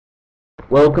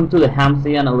Welcome to the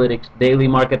Hamsi Analytics Daily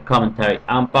Market Commentary.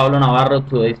 I'm Pablo Navarro.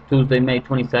 Today is Tuesday, May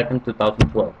 22nd,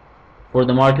 2012. For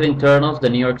the market internals, the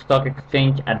New York Stock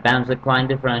Exchange Advanced Decline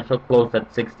Differential closed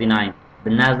at 69. The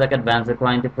Nasdaq Advanced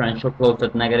Decline Differential closed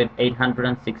at negative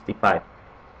 865.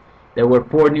 There were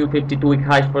 4 new 52-week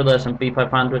highs for the S&P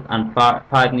 500 and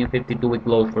 5 new 52-week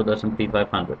lows for the S&P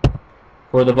 500.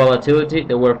 For the volatility,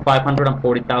 there were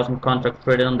 540,000 contracts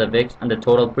traded on the VIX and the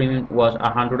total premium was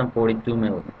 142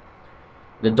 million.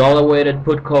 The dollar-weighted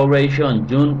put-call ratio in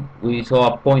June, we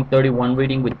saw a 0.31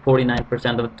 reading with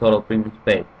 49% of the total premiums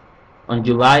paid. On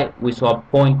July, we saw a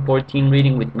 0.14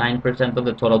 reading with 9% of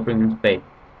the total premiums paid.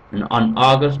 And on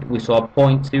August, we saw a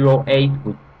 0.08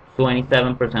 with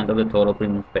 27% of the total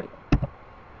premiums paid.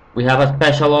 We have a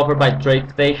special offer by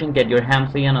TradeStation. Get your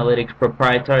Hamsi Analytics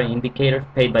proprietary indicators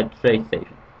paid by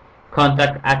TradeStation.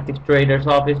 Contact Active Traders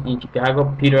Office in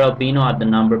Chicago, Peter Albino, at the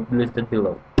number listed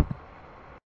below.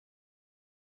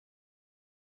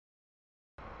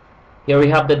 Here we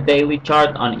have the daily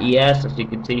chart on ES. As you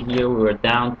can see here, we were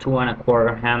down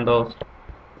 2¼ handles.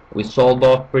 We sold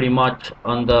off pretty much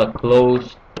on the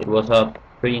close. It was a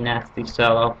pretty nasty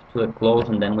sell-off to the close,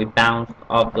 and then we bounced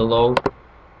off the low.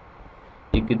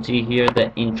 You can see here the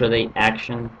intraday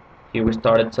action. Here we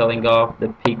started selling off. The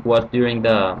peak was during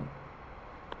the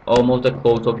almost the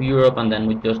close of Europe, and then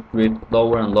we just drifted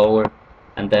lower and lower.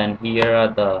 And then here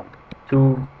at the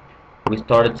 2, we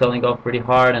started selling off pretty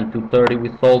hard, and 2:30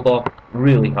 we sold off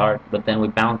really hard, but then we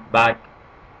bounced back.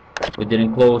 We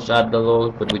didn't close at the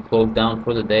lows, but we closed down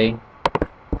for the day.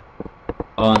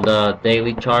 On the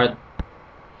daily chart,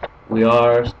 we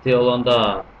are still on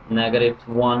the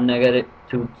 -1,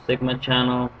 -2 sigma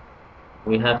channel.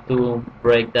 We have to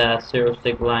break that 0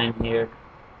 sig line here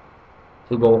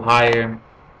to go higher.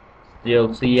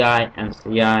 Still CI and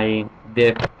CI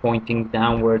dip pointing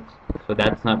downwards, so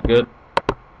that's not good.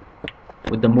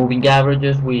 With the moving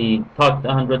averages, we touched the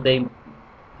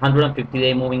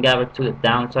 150-day moving average to the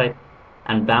downside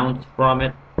and bounced from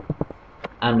it,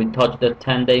 and we touched the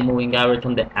 10-day moving average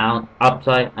on the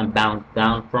upside and bounced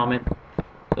down from it.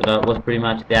 So that was pretty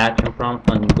much the action from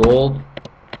on gold.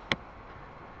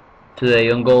 Today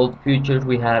on gold futures,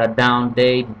 we had a down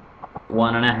day,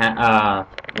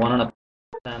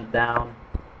 1.5% down,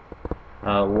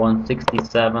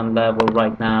 167 level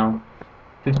right now,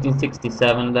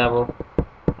 1567 level.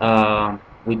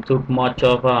 We took much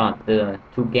of the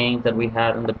 2 gains that we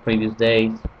had on the previous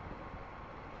days.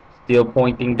 Still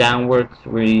pointing downwards.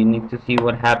 We need to see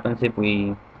what happens if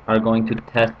we are going to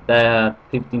test the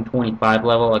 1525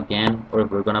 level again, or if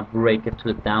we're gonna break it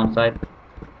to the downside.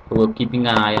 So we're keeping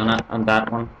an eye on that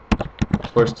one.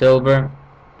 For silver,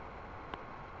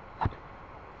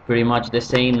 pretty much the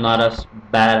same, not as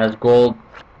bad as gold,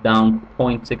 down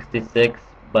 0.66,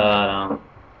 but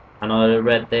another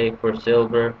red day for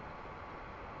silver,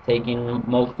 taking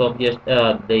most of the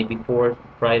day before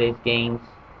Friday's gains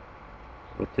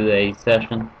with today's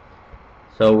session.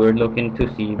 So we're looking to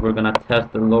see if we're gonna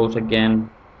test the lows again,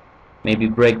 maybe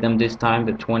break them this time,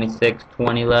 the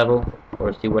 2620 level,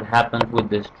 or see what happens with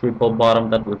this triple bottom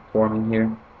that we're forming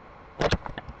here.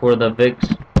 For the VIX,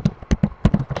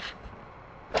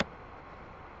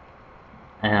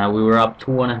 we were up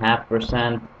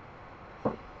 2.5%.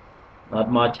 Not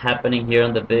much happening here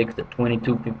on the VIX. The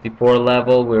 2254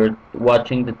 level, we're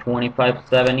watching the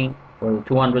 2570 or the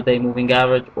 200-day moving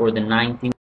average, or the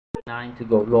 1999 to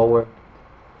go lower.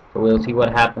 So we'll see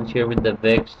what happens here with the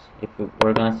VIX, if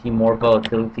we're going to see more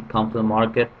volatility come to the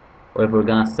market, or if we're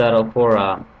going to settle for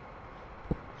a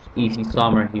easy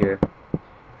summer here.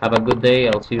 Have a good day.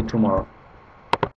 I'll see you tomorrow.